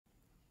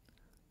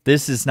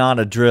This is not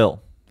a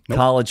drill. Nope.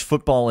 College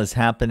football is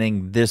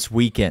happening this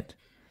weekend.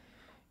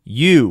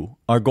 You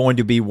are going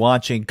to be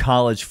watching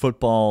college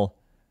football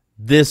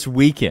this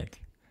weekend.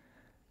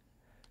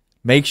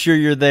 Make sure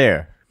you're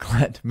there,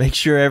 Clint. Make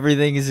sure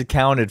everything is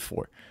accounted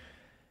for.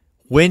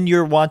 When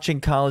you're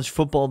watching college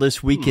football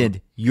this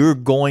weekend, you're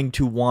going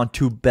to want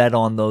to bet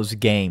on those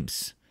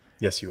games.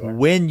 Yes, you are.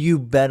 When you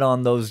bet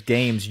on those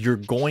games, you're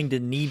going to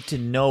need to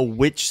know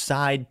which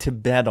side to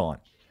bet on.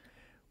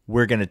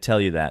 We're going to tell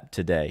you that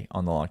today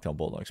on the Locked On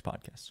Bulldogs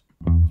podcast.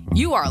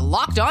 You are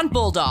Locked On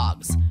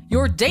Bulldogs,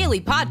 your daily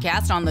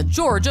podcast on the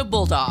Georgia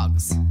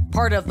Bulldogs.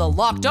 Part of the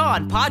Locked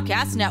On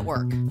Podcast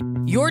Network.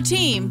 Your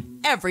team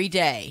every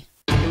day.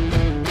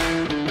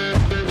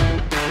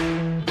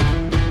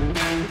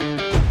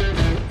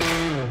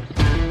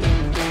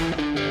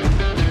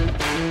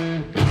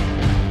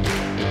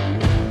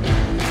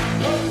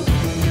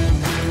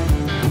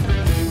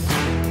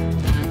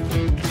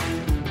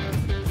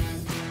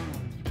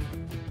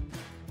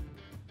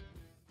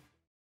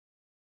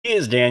 He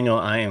is Daniel.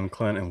 I am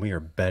Clint, and we are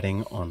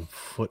betting on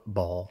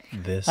football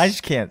this. I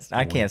can't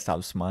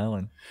stop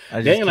smiling.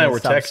 Daniel and I were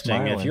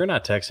texting. If you're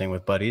not texting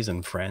with buddies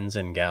and friends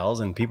and gals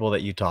and people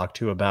that you talk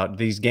to about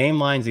these game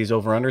lines, these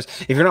over-unders,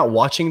 if you're not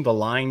watching the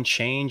line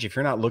change, if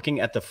you're not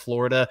looking at the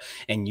Florida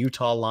and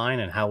Utah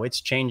line and how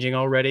it's changing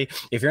already,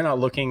 if you're not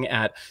looking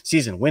at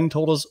season win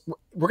totals,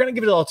 we're going to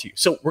give it all to you.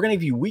 So we're going to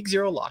give you week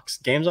 0 locks,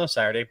 games on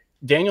Saturday.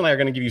 Daniel and I are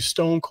going to give you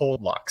stone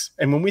cold locks.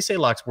 And when we say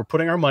locks, we're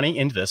putting our money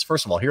into this.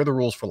 First of all, here are the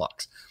rules for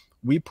locks.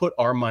 We put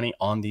our money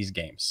on these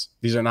games.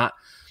 These are not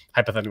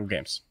hypothetical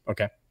games,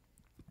 okay?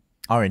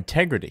 Our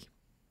integrity,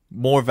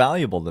 more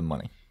valuable than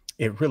money.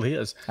 It really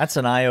is. That's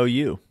an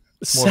IOU.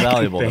 More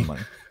valuable than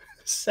money.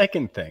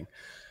 Second thing,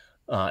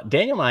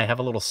 Daniel and I have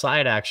a little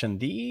side action.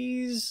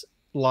 These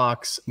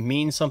locks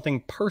mean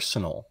something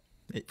personal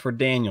for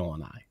Daniel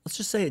and I. Let's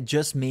just say it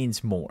just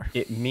means more.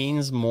 It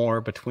means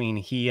more between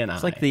he and I.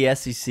 It's like the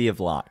SEC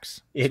of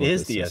locks. It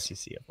is the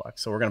SEC of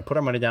locks. So we're going to put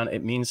our money down.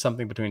 It means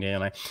something between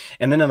Daniel and I.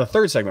 And then in the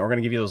third segment, we're going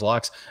to give you those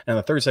locks. And in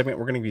the third segment,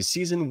 we're going to give you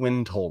season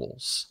win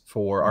totals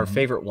for our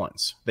favorite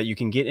ones that you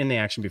can get in the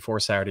action before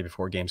Saturday,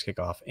 before games kick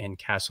off, and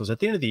cash those at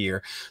the end of the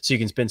year so you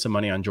can spend some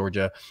money on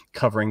Georgia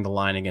covering the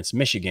line against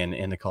Michigan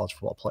in the college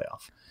football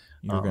playoff.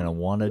 You're going to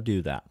want to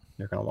do that.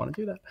 You're going to want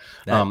to do that.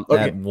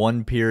 That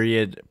one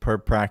period per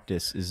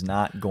practice is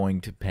not going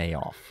to pay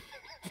off.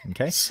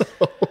 Okay.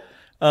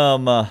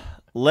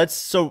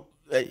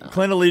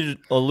 Clint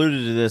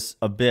alluded to this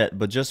a bit,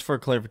 but just for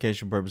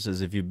clarification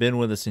purposes, if you've been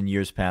with us in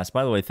years past,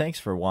 by the way,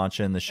 thanks for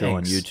watching the show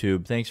on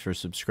YouTube. Thanks for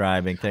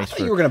subscribing. I thought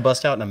you were going to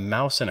bust out in a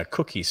mouse and a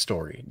cookie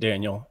story,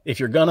 Daniel. If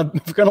you're gonna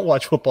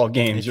watch football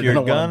games, you're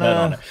gonna want to bet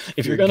on it.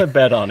 If you're gonna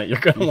bet on it, you're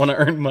gonna want to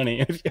earn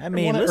money. If you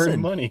listen,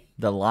 earn money,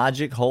 the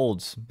logic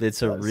holds.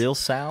 It's a real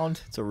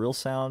sound. It's a real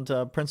sound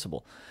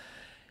principle.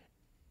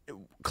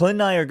 Clint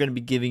and I are going to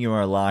be giving you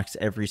our locks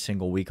every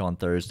single week on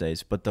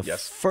Thursdays, but the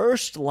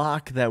first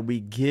lock that we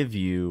give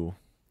you,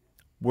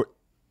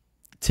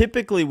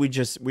 typically we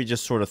just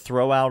sort of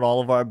throw out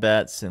all of our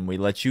bets and we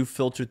let you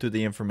filter through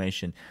the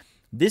information.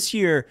 This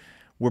year,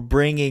 we're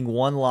bringing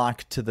one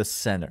lock to the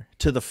center,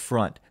 to the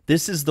front.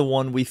 This is the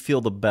one we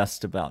feel the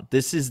best about.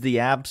 This is the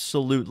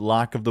absolute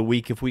lock of the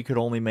week. If we could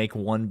only make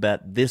one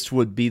bet, this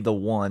would be the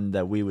one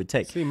that we would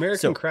take. It's the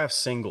American Craft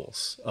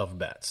singles of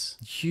bets.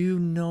 You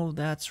know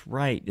that's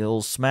right. A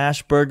little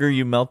smash burger,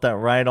 you melt that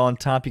right on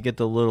top. You get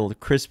the little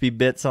crispy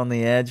bits on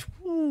the edge.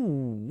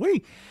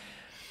 Ooh-wee.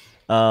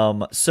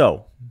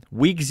 So,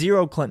 week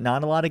 0, Clint,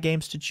 not a lot of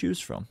games to choose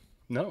from.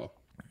 No,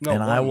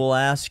 I will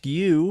ask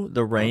you,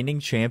 the reigning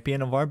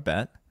champion of our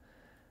bet,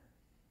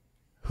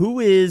 who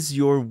is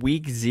your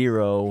week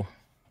 0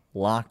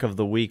 lock of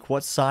the week?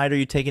 What side are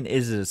you taking?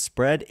 Is it a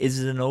spread? Is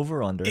it an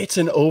over-under? It's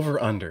an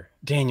over-under.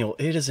 Daniel,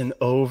 it is an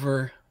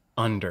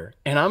over-under.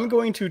 And I'm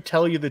going to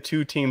tell you the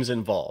two teams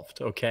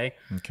involved, okay?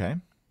 Okay.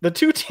 The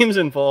two teams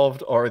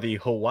involved are the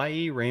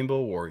Hawaii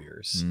Rainbow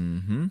Warriors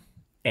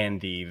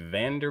and the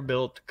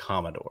Vanderbilt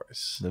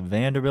Commodores. The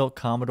Vanderbilt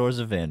Commodores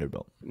of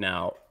Vanderbilt.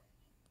 Now,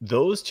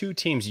 those two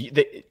teams,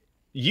 they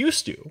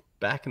used to,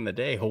 back in the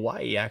day,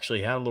 Hawaii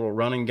actually had a little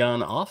run and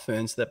gun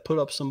offense that put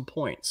up some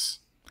points.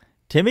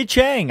 Timmy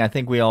Chang, I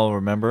think we all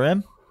remember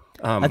him.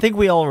 I think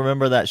we all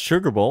remember that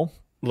Sugar Bowl.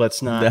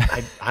 Let's not.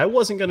 I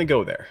wasn't going to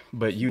go there,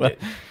 but you did.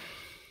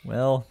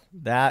 Well,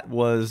 that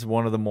was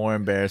one of the more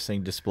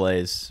embarrassing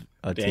displays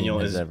a Daniel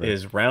team has ever.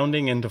 is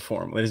rounding into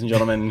form. Ladies and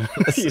gentlemen,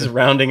 he's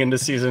rounding into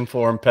season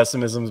form.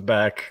 Pessimism's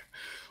back.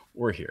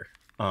 We're here.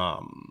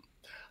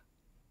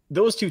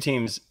 Those two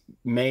teams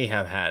may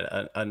have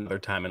had another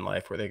time in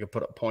life where they could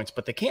put up points,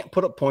 but they can't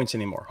put up points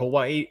anymore.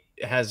 Hawaii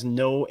has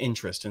no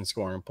interest in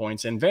scoring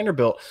points, and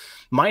Vanderbilt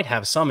might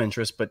have some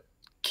interest, but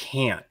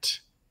can't.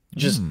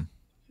 Just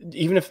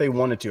even if they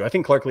wanted to. I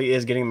think Clark Lee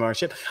is getting them on our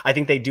ship. I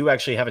think they do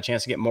actually have a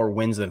chance to get more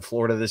wins than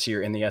Florida this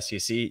year in the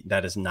SEC.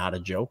 That is not a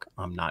joke.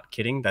 I'm not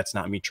kidding. That's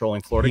not me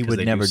trolling Florida. He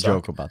would never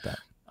joke about that.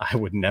 I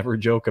would never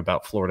joke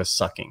about Florida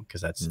sucking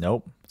because that's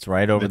nope. It's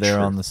right over there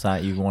on the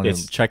side. You want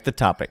to check the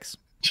topics.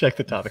 Check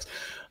the topics.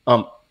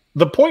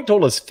 The point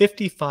total is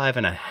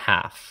 55.5.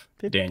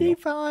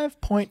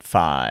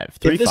 55.5.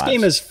 If this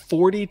game is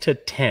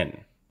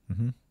 40-10,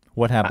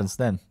 what happens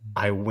then?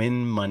 I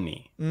win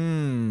money.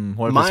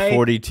 What if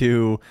it's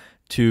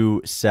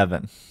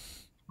 42-7?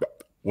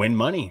 Win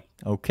money.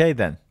 Okay,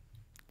 then.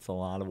 It's a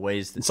lot of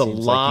ways. It's a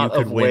lot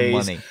of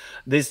ways.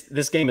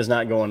 This game is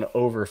not going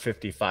over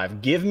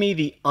 55. Give me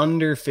the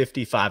under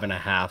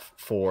 55.5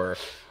 for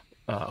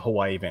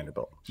Hawaii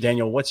Vanderbilt.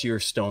 Daniel, what's your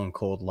stone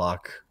cold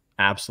lock?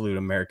 Absolute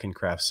American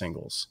craft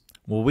singles.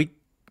 Well, we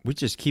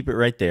just keep it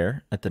right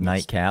there at the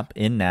nightcap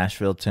in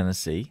Nashville,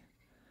 Tennessee.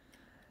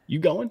 You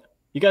going?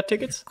 You got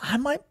tickets? I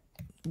might.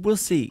 We'll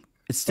see.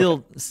 It's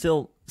still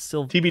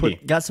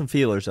TBD. Got some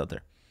feelers out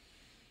there.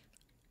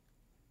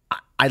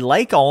 I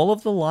like all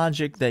of the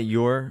logic that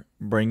you're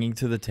bringing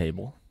to the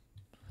table.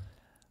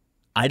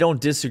 I don't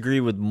disagree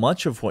with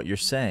much of what you're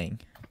saying.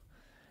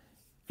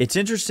 It's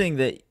interesting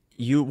that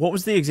what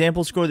was the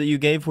example score that you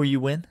gave where you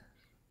win?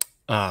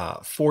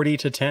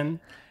 40-10,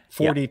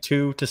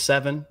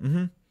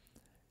 42-7.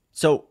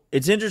 So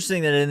it's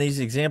interesting that in these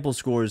example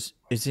scores,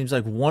 it seems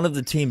like one of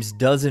the teams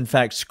does in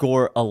fact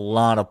score a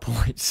lot of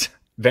points.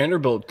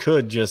 Vanderbilt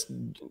could just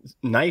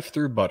knife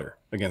through butter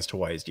against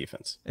Hawaii's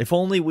defense. If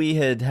only we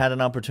had an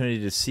opportunity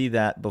to see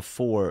that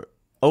before.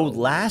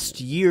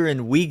 Last year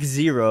in week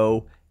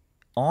 0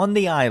 on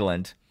the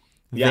island,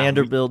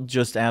 Vanderbilt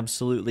just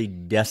absolutely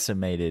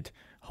decimated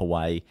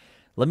Hawaii.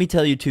 Let me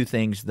tell you two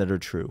things that are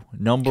true.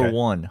 Number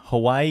one,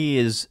 Hawaii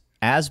is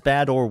as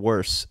bad or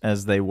worse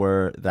as they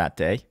were that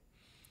day.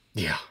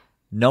 Yeah.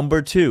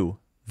 Number two,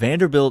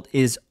 Vanderbilt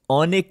is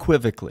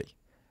unequivocally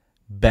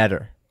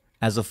better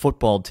as a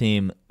football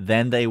team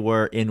than they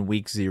were in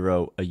week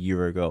 0 a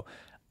year ago.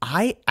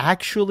 I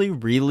actually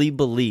really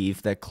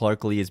believe that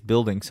Clark Lee is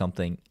building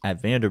something at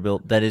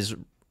Vanderbilt that is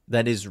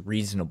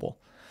reasonable.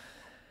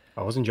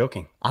 I wasn't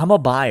joking. I'm a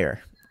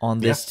buyer on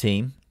this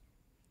team.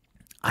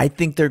 I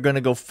think they're going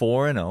to go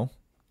 4-0.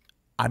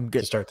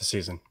 To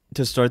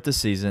start the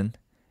season.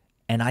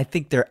 And I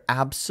think they're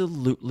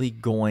absolutely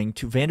going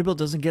to. Vanderbilt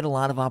doesn't get a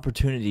lot of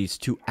opportunities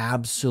to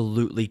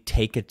absolutely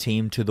take a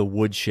team to the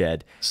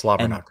woodshed.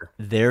 Slobber knocker.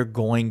 They're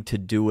going to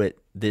do it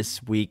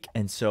this week.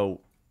 And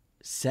so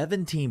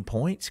 17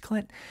 points,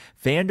 Clint.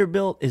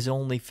 Vanderbilt is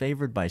only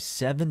favored by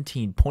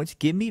 17 points.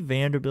 Give me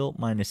Vanderbilt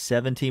minus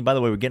 17. By the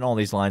way, we're getting all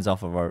these lines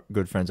off of our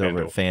good friends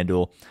over at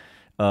FanDuel.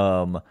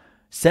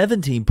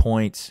 17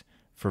 points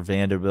for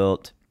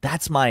Vanderbilt.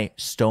 That's my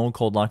stone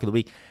cold lock of the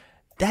week.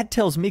 That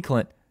tells me,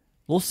 Clint,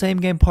 little same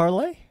game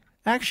parlay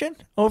action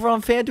over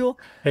on FanDuel.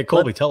 Hey,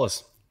 Colby, tell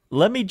us.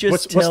 Let me just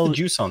what's the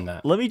juice on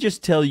that? Let me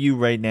just tell you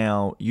right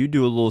now, you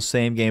do a little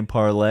same game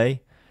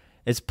parlay,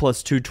 it's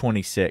plus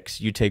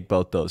 226. You take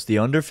both those. The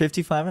under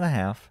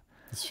 55.5.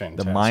 That's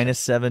fantastic. The minus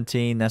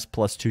 17, that's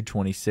plus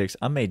 226.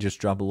 I may just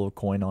drop a little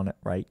coin on it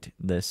right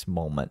this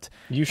moment.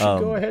 You should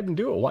go ahead and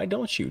do it. Why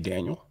don't you,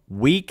 Daniel?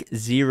 Week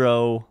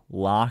 0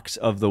 locks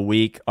of the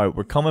week. All right,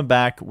 we're coming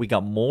back. We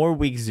got more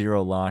week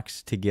 0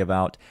 locks to give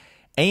out.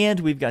 And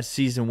we've got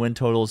season win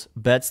totals,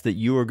 bets that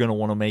you are going to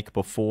want to make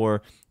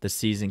before the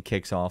season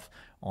kicks off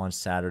on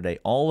Saturday.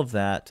 All of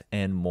that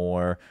and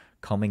more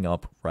coming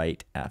up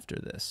right after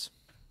this.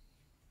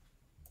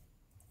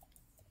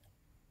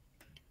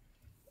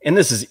 And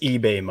this is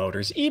eBay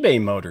Motors.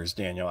 eBay Motors,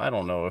 Daniel, I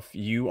don't know if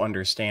you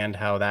understand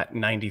how that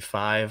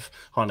 95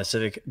 Honda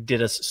Civic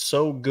did us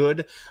so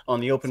good on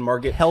the open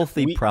market.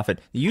 Healthy profit.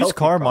 The used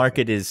car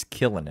market is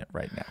killing it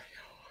right now.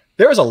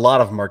 There's a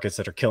lot of markets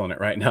that are killing it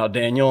right now,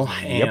 Daniel,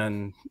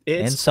 and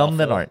it's some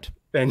that aren't.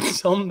 And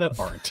some that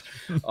aren't.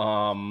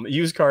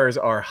 Used cars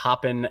are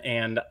hopping,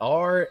 and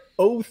our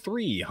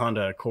 03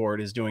 Honda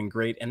Accord is doing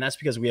great, and that's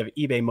because we have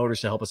eBay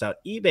Motors to help us out.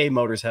 eBay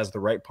Motors has the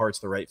right parts,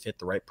 the right fit,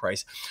 the right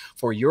price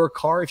for your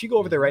car. If you go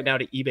over there right now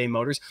to eBay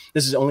Motors,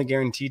 this is only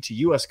guaranteed to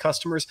U.S.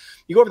 customers.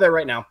 You go over there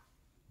right now,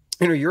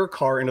 enter your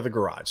car into the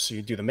garage. So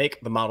you do the make,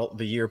 the model,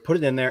 the year, put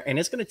it in there, and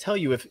it's going to tell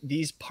you if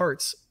these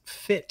parts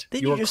fit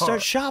then your you just car.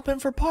 Start shopping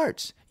for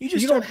parts. You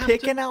just start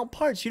picking out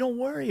parts. You don't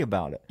worry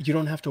about it. You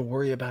don't have to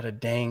worry about a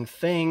dang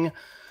thing.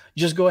 You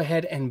just go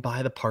ahead and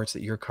buy the parts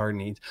that your car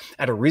needs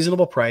at a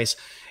reasonable price.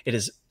 It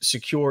is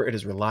secure. It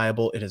is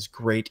reliable. It is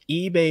great.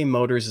 eBay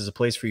Motors is a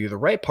place for you. The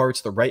right parts,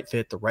 the right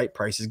fit, the right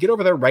prices. Get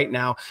over there right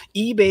now.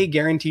 eBay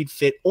Guaranteed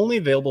Fit, only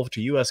available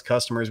to U.S.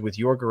 customers with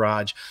your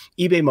garage.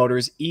 eBay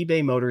Motors,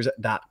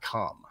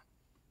 ebaymotors.com.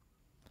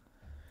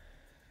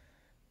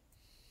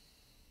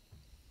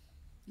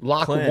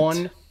 Lock Clint.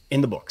 1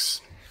 in the books.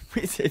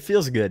 It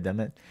feels good, doesn't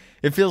it?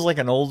 It feels like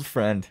an old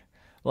friend.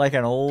 Like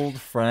an old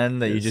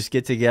friend that you just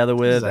get together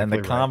with, and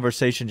the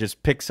conversation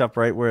just picks up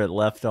right where it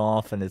left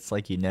off, and it's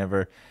like you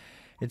never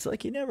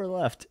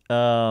left.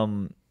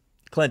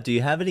 Clint, do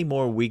you have any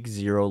more week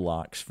 0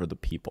 locks for the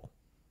people?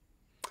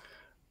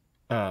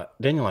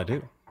 Daniel, I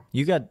do.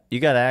 You got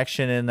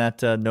action in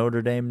that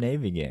Notre Dame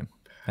Navy game,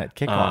 that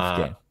kickoff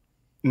game.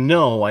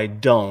 No, I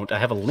don't. I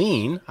have a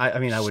lean. I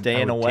mean, I would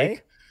staying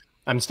away.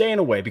 I'm staying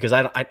away because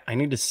I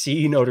need to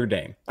see Notre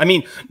Dame. I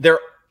mean,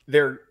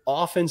 their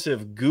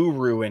offensive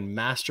guru and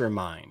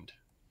mastermind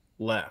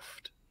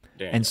left.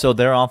 Daniel. And so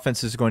their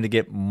offense is going to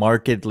get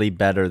markedly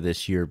better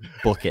this year.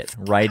 Book it.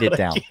 Write it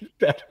down. Get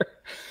better.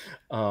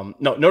 No,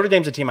 Notre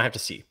Dame's a team I have to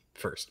see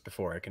first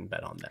before I can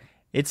bet on them.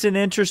 It's an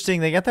interesting.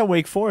 They got that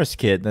Wake Forest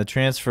kid, the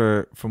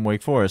transfer from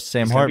Wake Forest,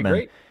 Sam Hartman.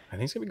 Great. I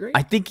think he's gonna be great.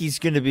 I think he's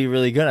going to be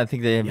really good. I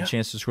think they have a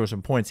chance to score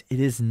some points. It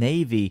is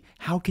Navy.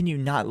 How can you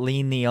not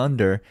lean the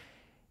under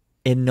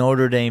in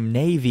Notre Dame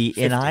Navy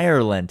 50. In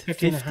Ireland?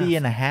 50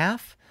 and a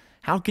half?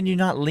 How can you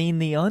not lean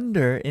the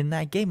under in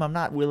that game? I'm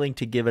not willing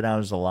to give it out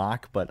as a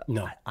lock, but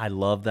no. I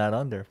love that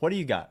under. What do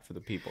you got for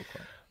the people,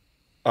 Clint?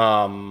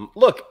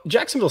 Look,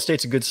 Jacksonville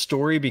State's a good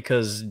story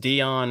because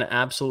Deion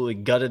absolutely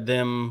gutted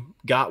them,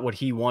 got what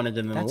he wanted,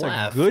 and then left.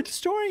 That's a good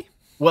story?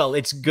 Well,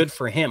 it's good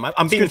for him.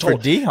 I'm being told for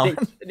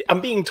Deion.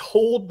 I'm being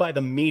told by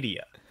the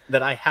media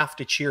that I have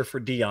to cheer for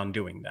Deion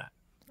doing that.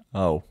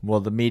 Oh,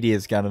 well, the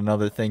media's got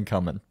another thing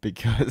coming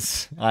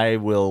because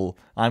I'm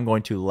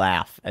going to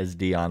laugh as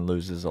Deion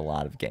loses a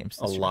lot of games.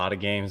 A lot of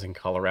games in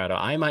Colorado.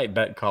 I might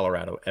bet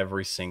Colorado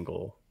every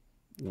single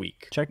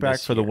week. Check back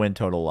for the win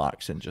total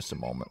locks in just a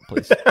moment,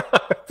 please.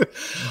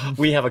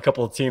 We have a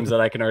couple of teams that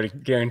I can already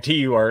guarantee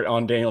you are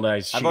on Daniel and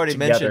I's sheet I've already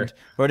together.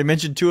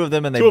 mentioned two of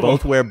them, and they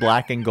both wear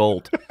black and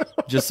gold.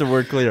 Just so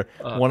we're clear.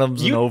 One of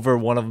them's an over,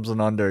 one of them's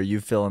an under. You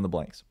fill in the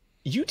blanks.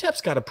 UTEP's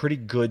got a pretty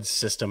good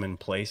system in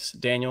place,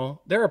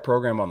 Daniel. They're a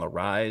program on the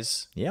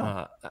rise.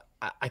 Yeah.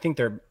 I think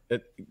they're,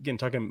 again,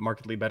 talking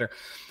markedly better.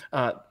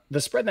 The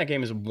spread in that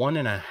game is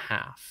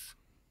 1.5.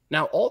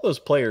 Now, all those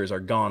players are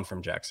gone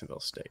from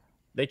Jacksonville State.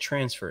 They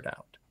transferred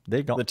out.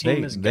 They gone. The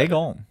team is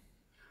gone.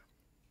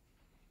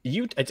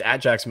 It's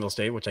at Jacksonville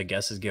State, which I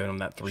guess is giving them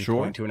that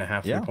 3.5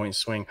 3-point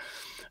swing.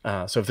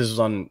 So if this was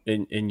in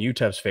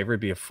UTEP's favor,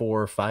 it'd be a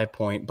 4 or 5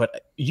 point.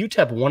 But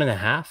UTEP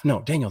 1.5?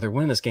 No, Daniel, they're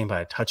winning this game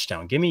by a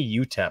touchdown. Give me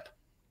UTEP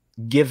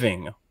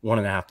giving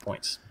 1.5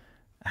 points.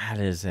 That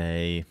is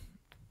you're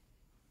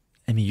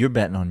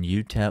betting on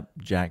UTEP,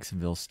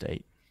 Jacksonville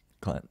State,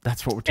 Clint.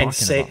 That's what we're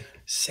talking about.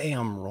 Say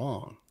I'm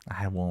wrong.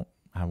 I won't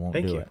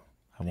do it.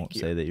 I won't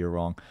say that you're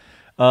wrong.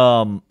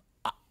 I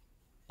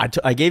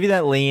gave you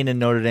that lean in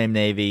Notre Dame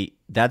Navy.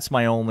 That's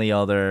my only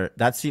other.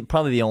 That's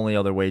probably the only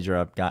other wager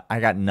I've got. I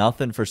got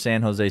nothing for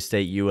San Jose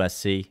State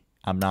USC.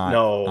 I'm not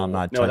touching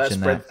that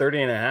spread that.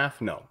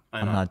 30.5. No,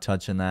 I'm not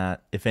touching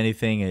that. If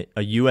anything,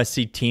 a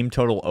USC team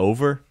total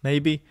over,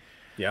 maybe.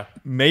 Yeah.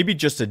 Maybe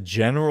just a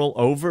general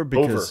over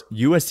because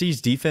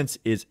USC's defense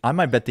is. I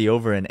might bet the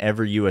over in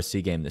every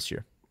USC game this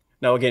year.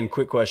 Now, again,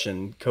 quick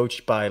question.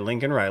 Coached by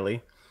Lincoln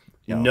Riley,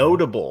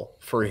 notable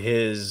for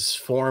his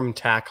form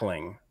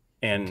tackling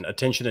and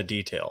attention to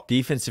detail.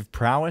 Defensive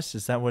prowess,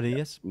 is that what he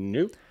is?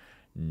 Nope.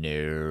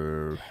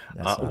 No.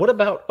 What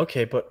about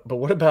but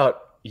what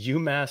about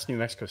UMass New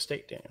Mexico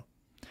State, Daniel?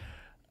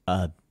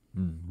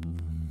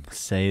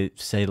 Say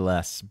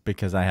less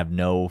because I have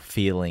no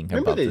feeling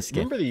about this game.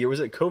 Remember the year, was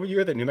it COVID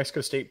year that New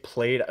Mexico State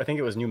played? I think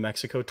it was New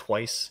Mexico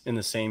twice in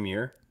the same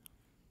year.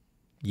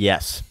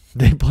 Yes.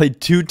 They played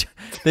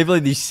they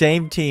played the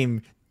same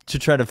team to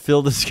try to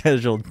fill the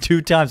schedule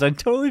 2 times. I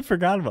totally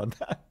forgot about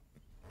that.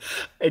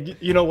 And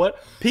you know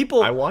what?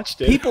 I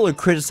watched it. People are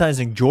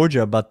criticizing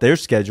Georgia about their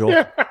schedule.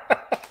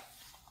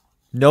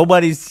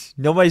 Nobody's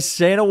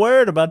saying a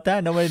word about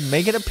that. Nobody's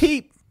making a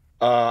peep.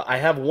 I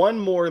have one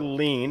more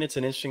lean. It's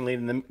an interesting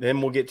lean, and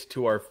then we'll get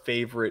to our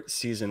favorite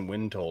season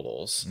win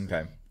totals.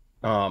 Okay.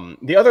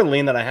 The other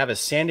lean that I have is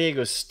San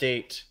Diego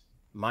State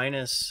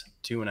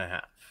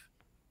 -2.5.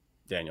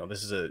 Daniel,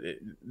 this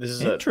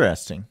is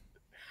interesting.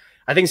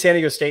 I think San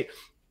Diego State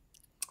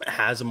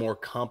has a more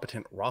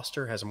competent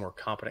roster, has a more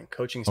competent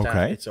coaching staff.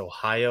 Okay. It's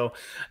Ohio.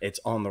 It's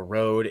on the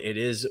road. It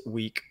is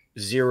week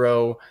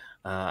 0.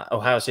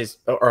 Ohio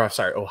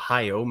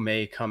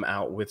may come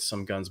out with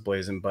some guns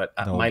blazing, but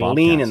my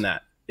lean in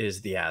that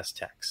is the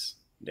Aztecs.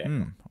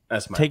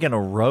 That's my taking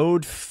a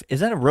road. Is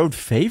that a road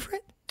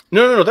favorite?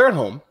 No, they're at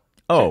home.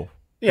 Oh,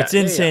 yeah, it's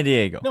in San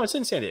Diego. No, it's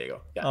in San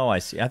Diego. Yeah. Oh, I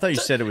see. I thought you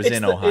said it was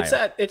in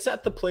Ohio. It's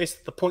at the place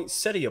the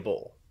Poinsettia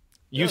Bowl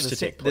used to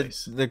take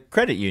place. The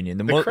credit union,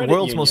 the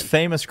world's most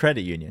famous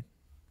credit union.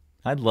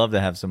 I'd love to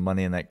have some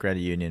money in that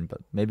credit union,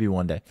 but maybe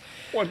one day.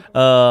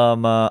 All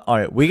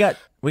right, we got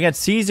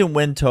season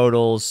win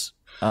totals.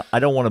 I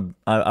don't want to.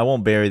 I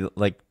won't bury.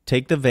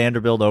 Take the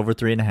Vanderbilt over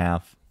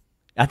 3.5.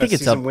 I think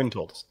it's season win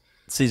totals.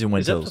 Season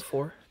win totals. Is it up to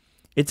 4?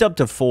 It's up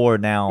to 4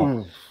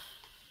 now,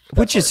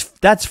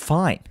 that's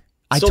fine.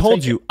 I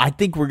told you. I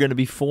think we're going to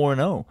be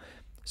 4-0.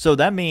 So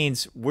that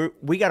means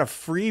we got a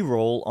free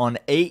roll on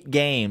 8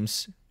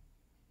 games.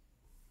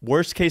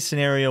 Worst case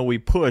scenario, we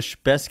push.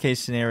 Best case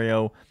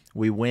scenario,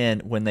 we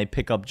win when they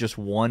pick up just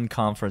 1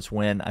 conference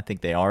win. I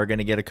think they are going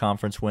to get a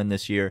conference win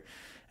this year.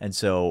 And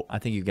so I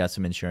think you've got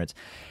some insurance.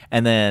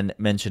 And then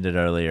mentioned it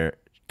earlier,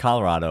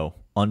 Colorado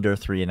under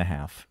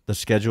 3.5. The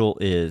schedule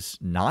is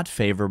not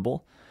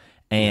favorable.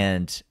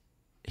 And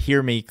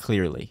hear me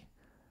clearly.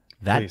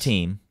 That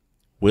team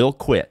will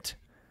quit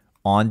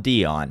on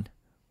Deion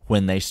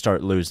when they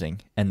start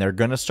losing. And they're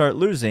going to start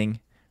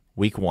losing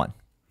week 1.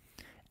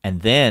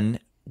 And then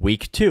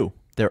week 2,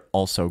 they're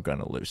also going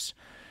to lose.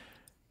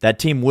 That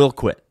team will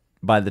quit.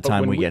 by the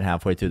time we get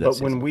halfway through that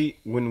season. But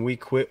when we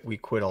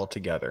quit all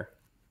together.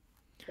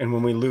 And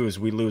when we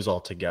lose all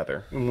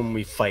together. And when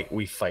we fight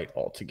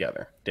all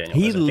together. Daniel,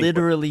 he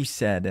literally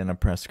said in a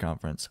press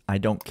conference, "I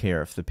don't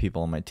care if the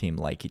people on my team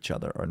like each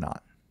other or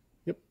not.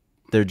 Yep.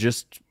 They're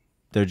just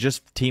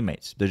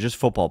teammates. They're just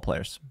football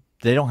players.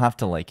 They don't have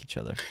to like each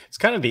other." It's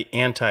kind of the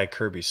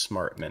anti-Kirby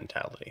Smart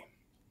mentality.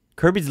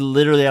 Kirby's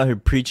literally out here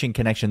preaching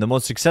connection. The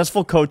most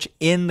successful coach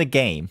in the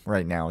game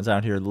right now is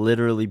out here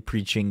literally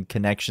preaching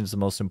connection's the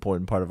most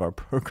important part of our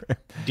program.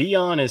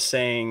 Dion is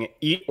saying,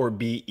 "Eat or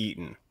be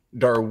eaten."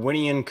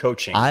 Darwinian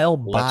coaching. I'll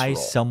buy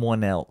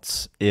someone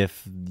else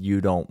if you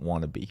don't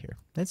want to be here.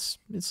 It's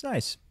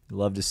nice.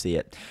 Love to see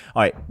it.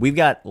 All right, we've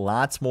got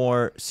lots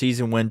more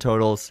season win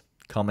totals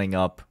coming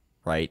up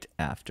right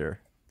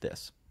after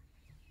this.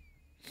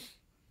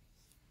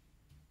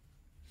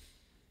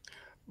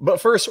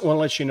 But first, I want to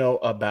let you know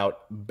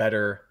about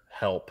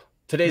BetterHelp.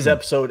 Today's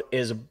episode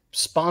is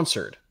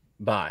sponsored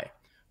by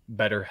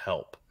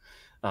BetterHelp.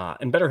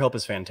 And BetterHelp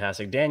is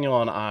fantastic. Daniel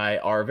and I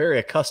are very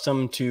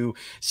accustomed to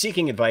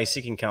seeking advice,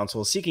 seeking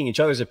counsel, seeking each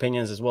other's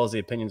opinions as well as the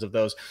opinions of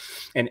those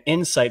and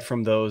insight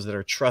from those that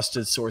are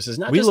trusted sources.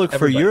 We look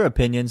for your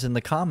opinions in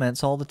the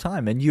comments all the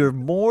time, and you're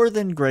more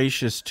than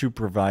gracious to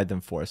provide them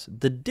for us.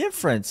 The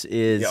difference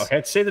is... Yeah,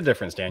 okay, say the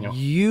difference, Daniel.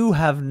 You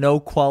have no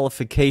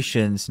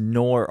qualifications,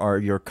 nor are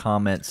your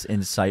comments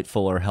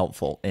insightful or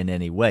helpful in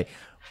any way.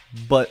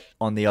 But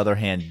on the other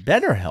hand,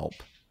 BetterHelp,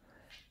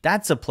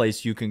 that's a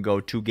place you can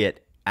go to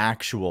get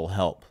actual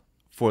help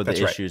for the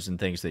issues and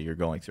things that you're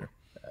going through.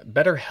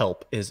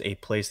 BetterHelp is a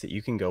place that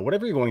you can go,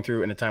 whatever you're going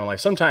through in a time of life.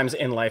 Sometimes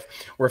in life,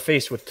 we're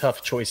faced with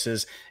tough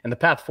choices, and the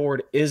path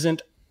forward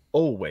isn't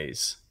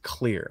always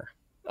clear.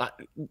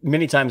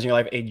 Many times in your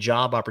life, a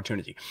job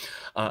opportunity,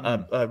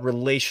 a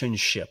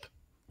relationship,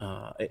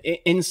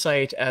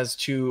 insight as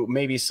to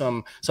maybe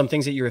some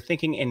things that you're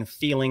thinking and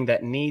feeling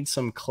that need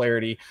some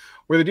clarity,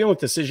 where they're dealing with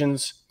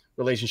decisions,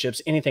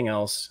 relationships, anything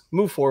else.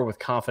 Move forward with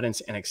confidence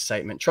and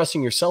excitement.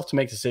 Trusting yourself to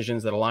make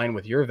decisions that align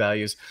with your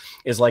values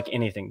is like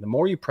anything. The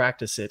more you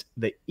practice it,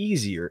 the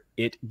easier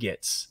it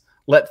gets.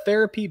 Let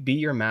therapy be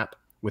your map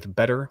with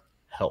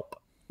BetterHelp.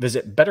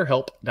 Visit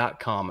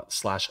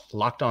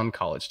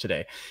betterhelp.com/lockedoncollege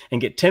today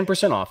and get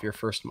 10% off your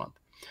first month.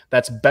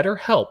 That's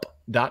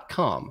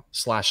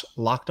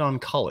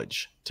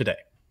betterhelp.com/lockedoncollege today.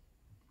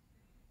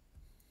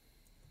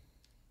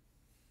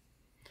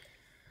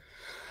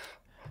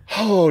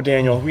 Oh,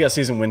 Daniel, we got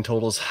season win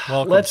totals.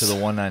 Welcome to the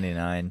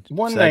 199.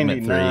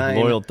 199. Segment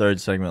 3, loyal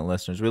third segment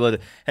listeners.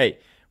 Hey,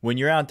 when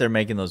you're out there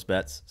making those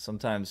bets,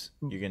 sometimes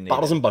you're going to need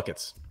bottles and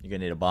buckets. You're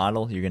going to need a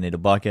bottle. You're going to need a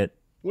bucket.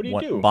 What do you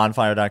do?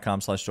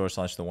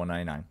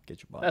 Bonfire.com/store/the199.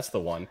 Get your bottle. That's the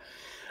one.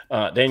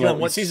 Daniel,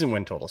 what's season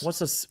win totals?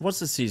 What's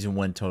the season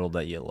win total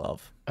that you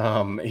love?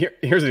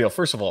 Here's the deal.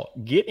 First of all,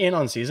 get in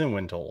on season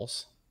win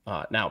totals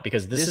now,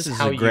 because this is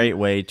how a great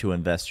way to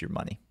invest your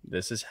money.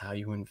 This is how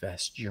you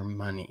invest your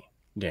money,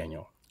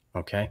 Daniel.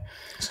 Okay.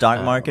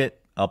 Stock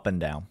market, up and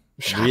down.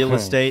 Real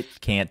estate,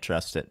 can't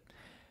trust it.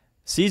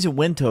 Season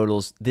win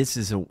totals, this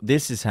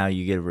is how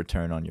you get a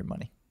return on your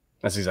money.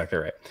 That's exactly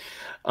right.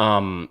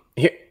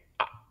 Here,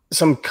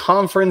 some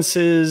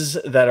conferences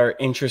that are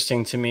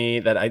interesting to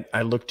me that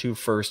I look to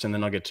first, and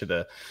then I'll get to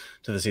the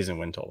season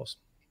win totals.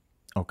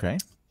 Okay.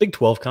 Big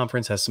 12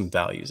 conference has some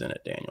values in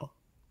it, Daniel.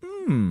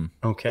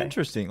 Okay.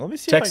 Interesting. Let me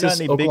see Texas,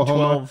 if I got any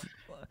Oklahoma, Big 12.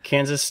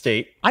 Kansas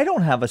State. I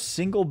don't have a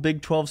single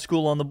Big 12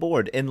 school on the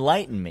board.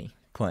 Enlighten me,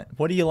 Clint.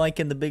 What do you like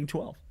in the Big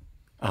 12?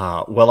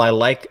 Well, I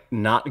like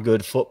not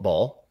good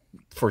football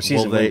for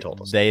season win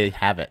totals. They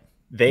have it.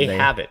 They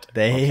have it.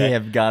 They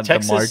have got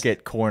Texas the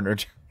market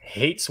cornered.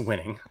 Hates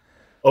winning.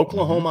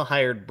 Oklahoma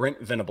hired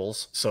Brent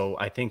Venables, so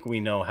I think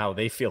we know how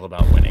they feel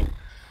about winning.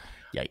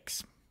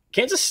 Yikes.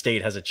 Kansas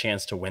State has a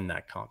chance to win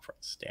that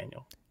conference,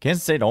 Daniel.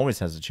 Kansas State always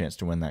has a chance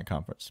to win that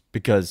conference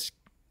because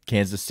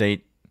Kansas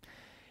State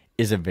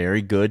is a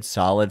very good,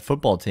 solid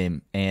football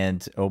team.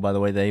 And, oh, by the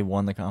way, they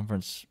won the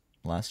conference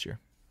last year.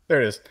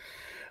 There it is.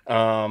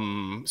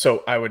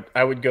 So I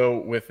would go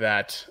with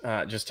that.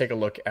 Just take a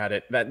look at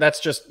it. That's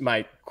just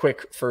my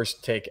quick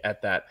first take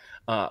at that.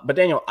 But,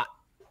 Daniel,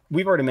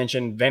 we've already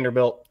mentioned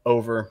Vanderbilt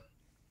over.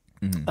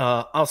 Mm-hmm.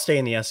 I'll stay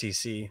in the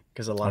SEC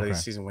because a lot of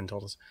these season win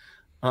totals.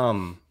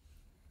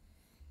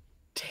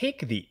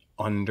 Take the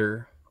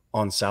under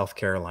on South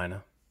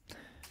Carolina.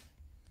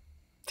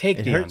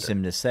 It hurts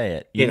him to say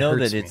it. You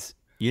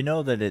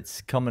know that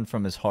it's coming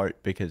from his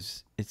heart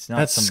because it's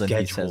not something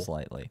he says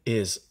lightly.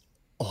 Is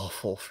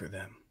awful for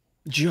them.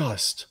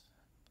 Just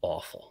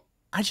awful.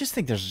 I just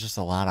think there's just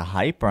a lot of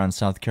hype around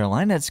South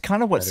Carolina. It's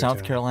kind of what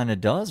South Carolina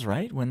does,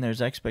 right? When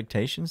there's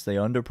expectations, they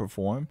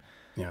underperform.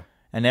 Yeah.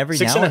 And every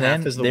now and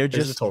then they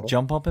just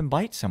jump up and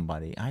bite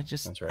somebody. I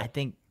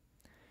think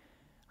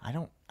I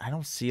don't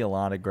see a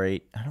lot of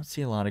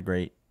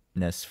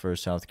greatness for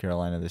South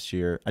Carolina this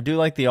year. I do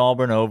like the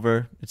Auburn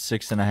over. It's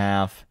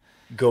 6.5.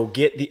 Go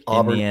get the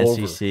Auburn in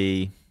the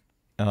SEC.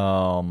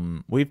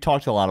 We've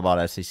talked a lot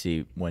about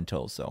SEC win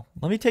totals, though.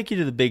 Let me take you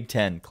to the Big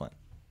Ten, Clint.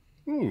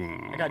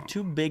 I got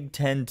two Big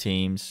Ten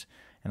teams,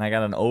 and I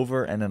got an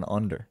over and an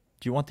under.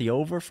 Do you want the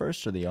over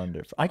first or the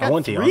under? I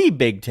got three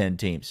Big Ten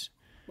teams.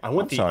 I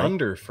want the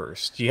under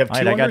first. Do you have two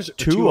I unders? got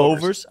two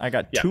overs. I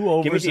got two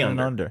overs and an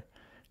under.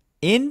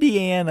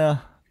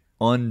 Indiana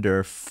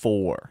under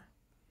 4.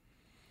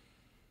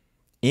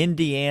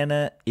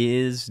 Indiana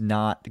is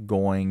not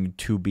going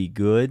to be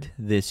good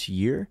this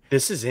year.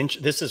 This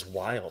is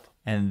wild.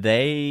 And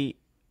they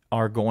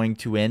are going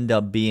to end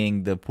up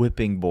being the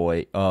whipping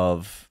boy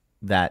of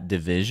that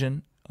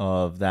division,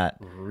 of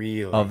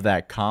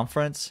that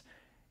conference.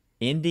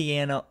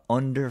 Indiana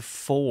under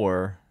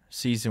 4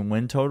 season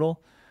win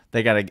total.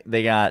 They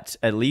got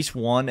at least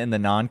one in the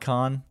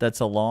non-con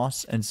that's a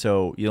loss, and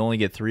so you only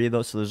get 3 of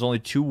those. So there's only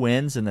 2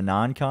 wins in the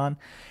non-con.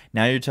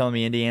 Now you're telling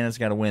me Indiana's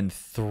got to win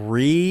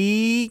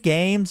 3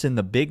 games in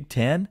the Big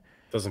Ten?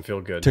 Doesn't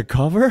feel good. To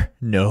cover?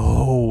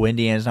 No,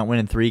 Indiana's not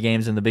winning 3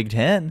 games in the Big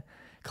Ten.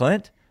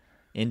 Clint,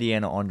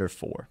 Indiana under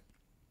 4.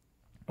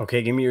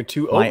 Okay, give me your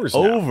 2 overs. My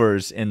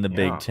overs in the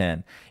Big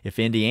Ten. If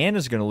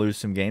Indiana's going to lose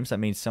some games, that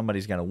means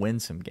somebody's going to win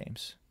some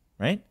games,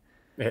 right?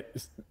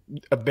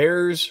 A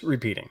Bears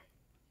repeating.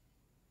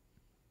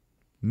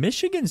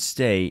 Michigan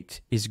State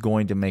is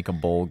going to make a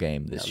bowl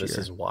game this year. This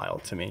is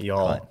wild to me,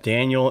 y'all.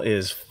 Daniel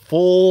is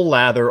full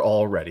lather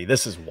already.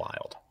 This is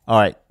wild. All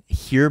right,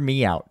 hear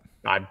me out.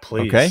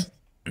 Please. Okay?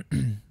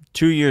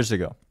 2 years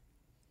ago,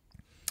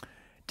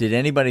 did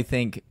anybody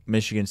think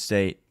Michigan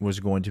State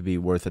was going to be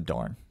worth a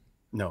darn?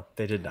 No,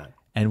 they did not.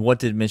 And what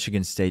did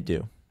Michigan State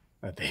do?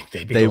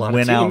 They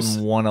went out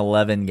and won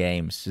 11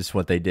 games, is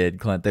what they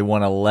did, Clint. They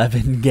won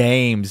 11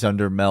 games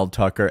under Mel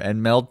Tucker,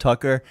 and Mel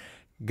Tucker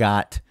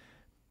got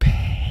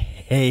paid.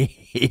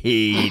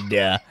 He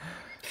came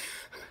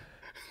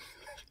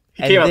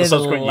out the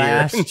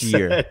subsequent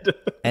year.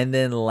 And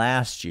then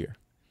last year.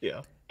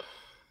 Yeah.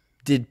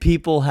 Did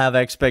people have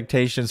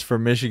expectations for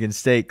Michigan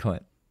State,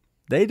 Clint?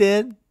 They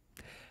did.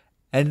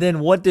 And then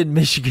what did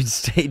Michigan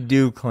State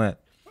do, Clint?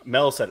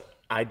 Mel said,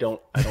 I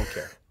don't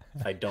care.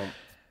 I don't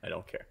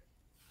care.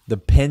 The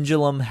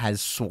pendulum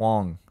has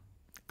swung,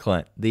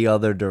 Clint, the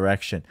other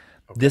direction.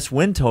 Okay. This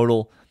win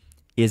total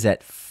is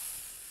at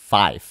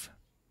 5.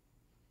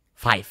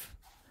 5.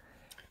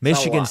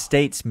 Michigan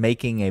State's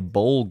making a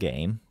bowl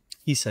game.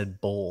 He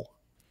said bowl.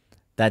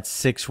 That's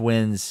 6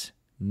 wins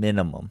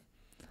minimum.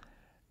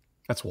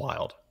 That's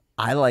wild.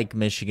 I like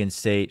Michigan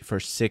State for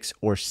 6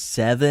 or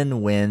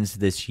 7 wins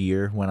this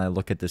year when I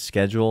look at the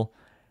schedule.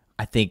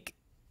 I think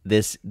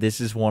this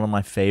is one of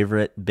my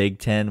favorite Big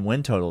Ten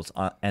win totals.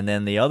 And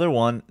then the other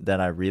one that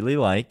I really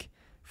like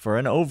for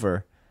an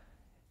over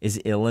is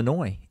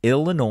Illinois.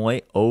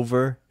 Illinois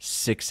over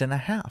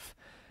 6.5.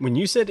 When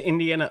you said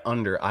Indiana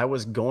under, I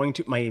was going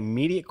to, my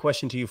immediate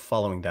question to you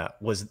following that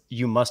was,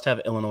 you must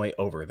have Illinois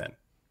over then.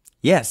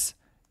 Yes.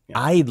 Yeah.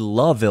 I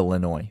love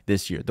Illinois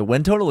this year. The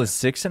win total is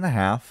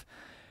 6.5.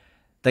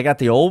 They got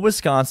the old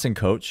Wisconsin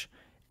coach.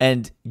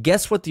 And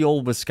guess what the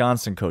old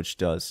Wisconsin coach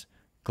does,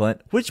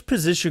 Clint? Which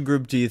position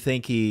group do you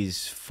think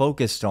he's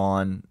focused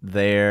on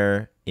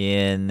there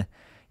in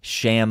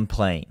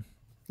Champlain?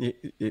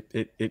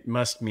 It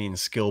must mean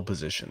skill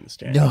positions,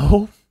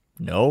 Daniel.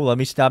 No. Let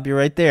me stop you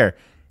right there.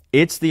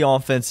 It's the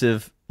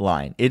offensive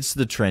line. It's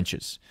the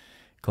trenches,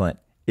 Clint.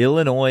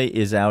 Illinois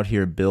is out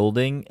here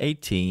building a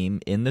team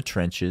in the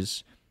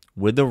trenches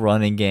with the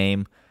running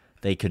game.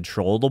 They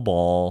control the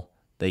ball.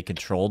 They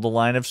control the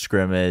line of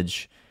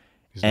scrimmage.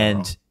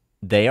 And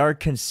they are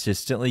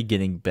consistently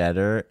getting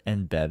better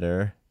and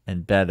better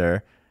and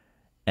better.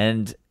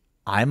 And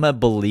I'm a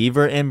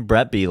believer in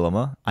Brett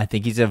Bielema. I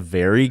think he's a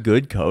very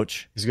good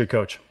coach. He's a good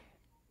coach.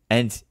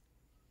 And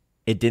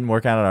it didn't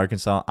work out at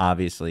Arkansas,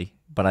 obviously.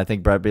 But I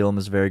think Brett Bielema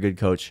is a very good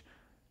coach.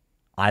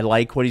 I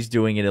like what he's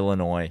doing at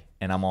Illinois,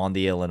 and I'm on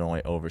the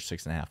Illinois over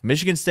 6.5.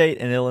 Michigan State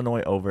and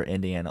Illinois over,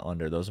 Indiana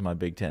under. Those are my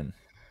Big Ten.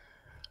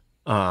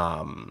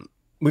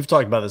 We've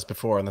talked about this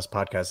before on this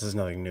podcast. This is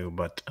nothing new,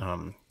 but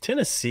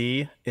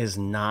Tennessee is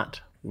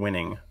not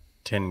winning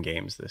 10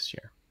 games this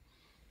year.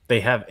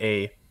 They have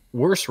a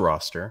worse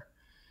roster.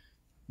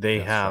 They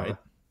have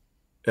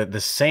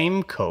the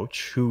same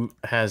coach who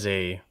has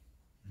a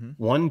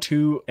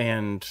 1-2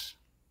 and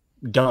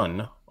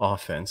done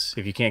offense.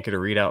 If you can't get a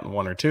readout in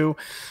 1 or 2,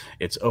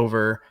 it's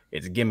over.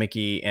 It's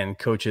gimmicky, and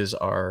coaches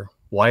are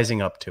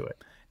wising up to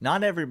it.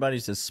 Not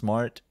everybody's as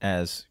smart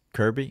as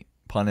Kirby,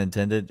 pun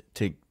intended,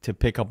 to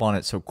pick up on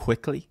it so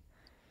quickly.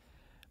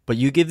 But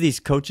you give these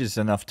coaches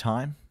enough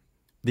time,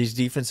 these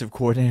defensive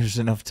coordinators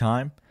enough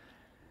time,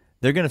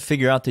 they're going to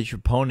figure out that your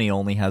pony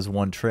only has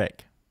one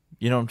trick.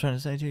 You know what I'm trying to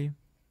say to you?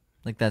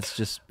 Like, that's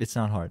just, it's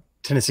not hard.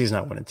 Tennessee's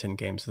not winning 10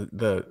 games.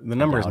 The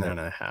number is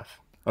 9.5.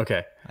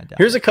 Okay.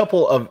 Here's a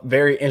couple of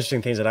very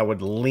interesting things that I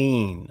would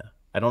lean.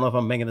 I don't know if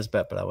I'm making this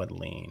bet, but I would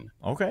lean.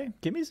 Okay.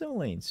 Give me some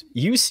leans.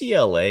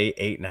 UCLA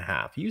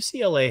 8.5.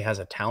 UCLA has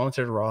a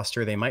talented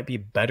roster. They might be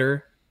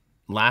better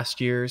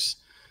last year's.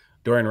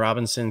 Dorian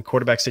Robinson,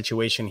 quarterback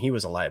situation, he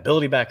was a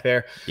liability back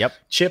there. Yep.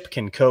 Chip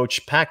can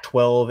coach.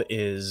 Pac-12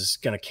 is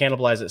going to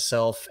cannibalize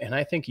itself, and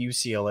I think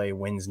UCLA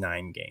wins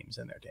 9 games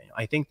in there, Daniel.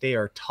 I think they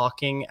are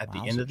talking at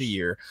the end of the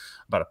year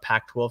about a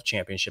Pac-12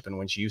 championship in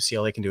which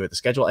UCLA can do it. The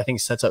schedule, I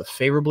think, sets up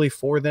favorably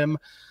for them.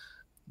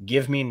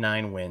 Give me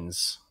 9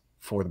 wins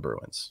for the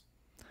Bruins.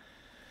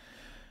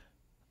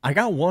 I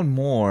got one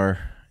more,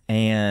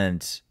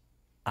 and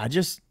I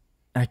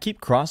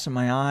keep crossing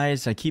my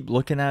eyes. I keep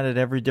looking at it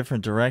every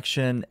different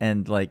direction,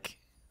 and like,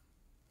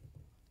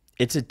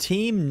 it's a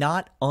team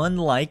not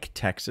unlike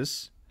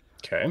Texas.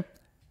 Okay.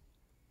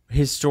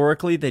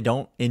 Historically, they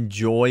don't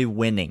enjoy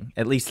winning,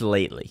 at least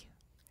lately.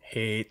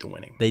 Hate the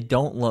winning. They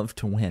don't love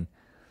to win.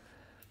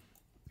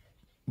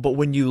 But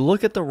when you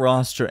look at the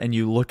roster and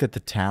you look at the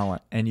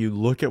talent and you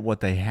look at what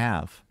they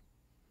have,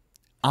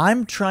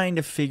 I'm trying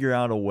to figure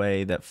out a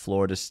way that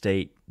Florida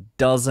State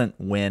doesn't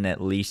win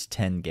at least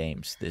 10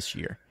 games this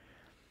year.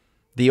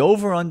 The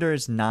over-under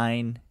is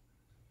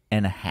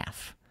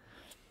 9.5.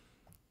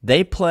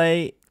 They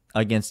play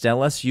against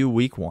LSU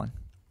week 1.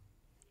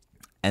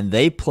 And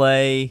they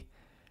play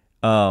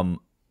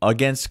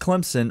against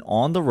Clemson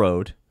on the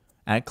road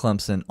at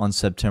Clemson on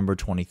September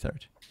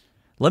 23rd.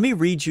 Let me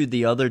read you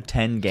the other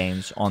 10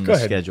 games on the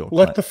schedule.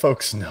 Let the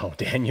folks know,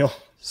 Daniel.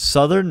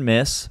 Southern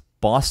Miss,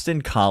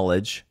 Boston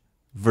College,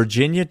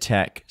 Virginia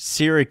Tech,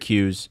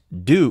 Syracuse,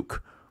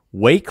 Duke,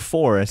 Wake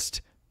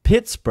Forest,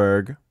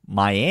 Pittsburgh,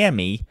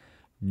 Miami,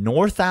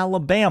 North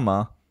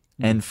Alabama,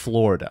 and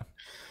Florida.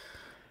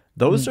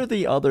 Those are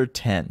the other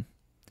 10.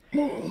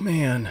 Oh,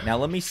 man. Now,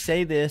 let me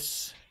say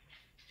this.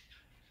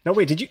 No,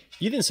 wait, you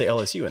didn't say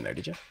LSU in there,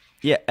 did you?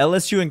 Yeah,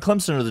 LSU and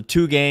Clemson are the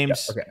 2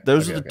 games. Yeah, okay.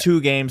 Those are the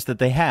 2 games that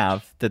they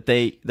have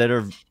that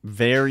are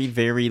very,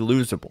 very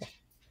losable.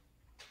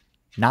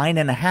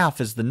 9.5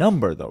 is the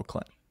number, though,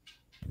 Clint.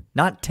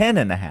 Not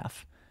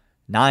 10.5.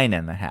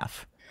 9.5.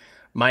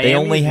 Miami, they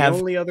only have the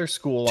only other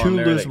school 2 on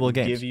there losable that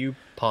games. Give you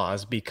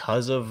pause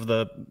because of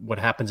what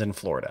happens in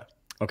Florida.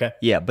 Okay.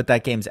 Yeah, but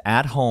that game's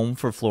at home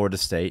for Florida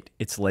State.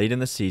 It's late in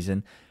the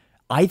season.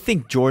 I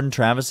think Jordan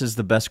Travis is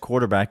the best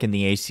quarterback in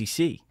the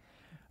ACC.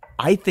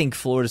 I think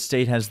Florida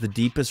State has the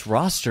deepest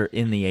roster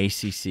in the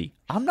ACC.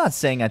 I'm not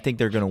saying I think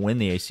they're going to win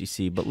the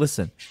ACC, but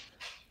listen,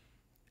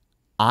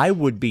 I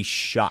would be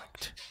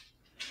shocked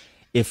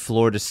if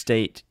Florida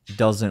State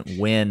doesn't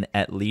win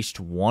at least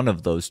one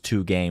of those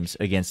 2 games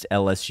against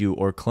LSU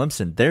or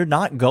Clemson. They're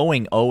not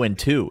going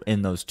 0-2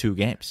 in those 2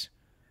 games.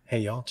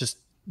 Hey, y'all, just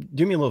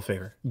do me a little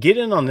favor. Get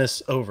in on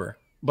this over,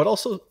 but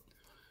also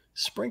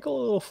sprinkle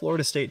a little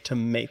Florida State to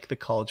make the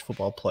college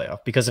football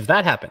playoff. Because if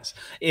that happens,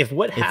 if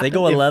they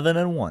go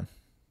 11-1,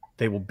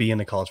 they will be in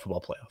the college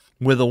football playoff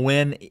with a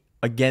win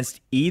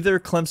against either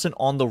Clemson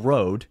on the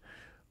road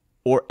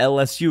or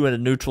LSU at a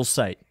neutral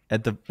site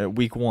at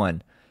week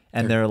 1,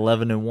 and they're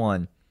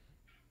 11-1.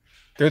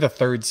 They're the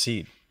 3rd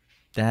seed.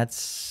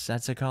 That's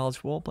a college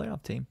football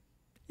playoff team.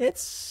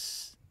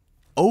 It's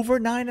over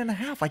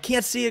 9.5. I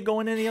can't see it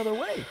going any other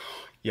way.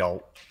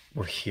 Yo,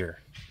 we're here.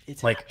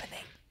 It's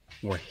happening.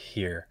 We're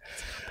here.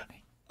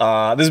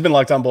 This has been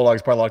Locked On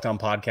Bulldogs, part of Locked On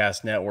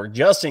Podcast Network.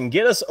 Justin,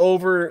 get us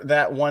over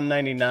that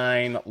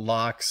 199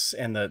 locks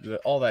and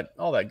all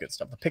that good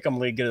stuff. The Pick'em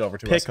League, get it over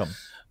to us. Pick'em.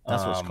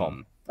 That's what it's called.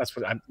 That's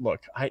what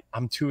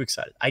I'm too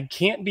excited. I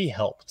can't be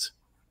helped,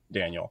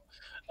 Daniel.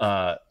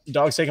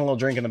 Dog's taking a little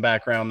drink in the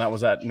background. That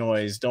was that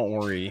noise. Don't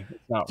worry. It's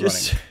not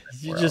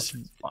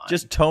running.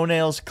 Just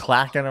toenails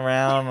clacking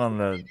around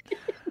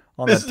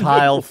on the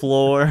tile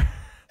floor.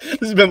 This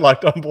has been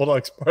Locked On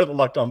Bulldogs, part of the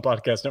Locked On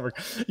Podcast Network.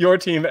 Your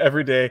team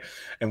every day,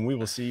 and we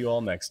will see you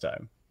all next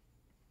time.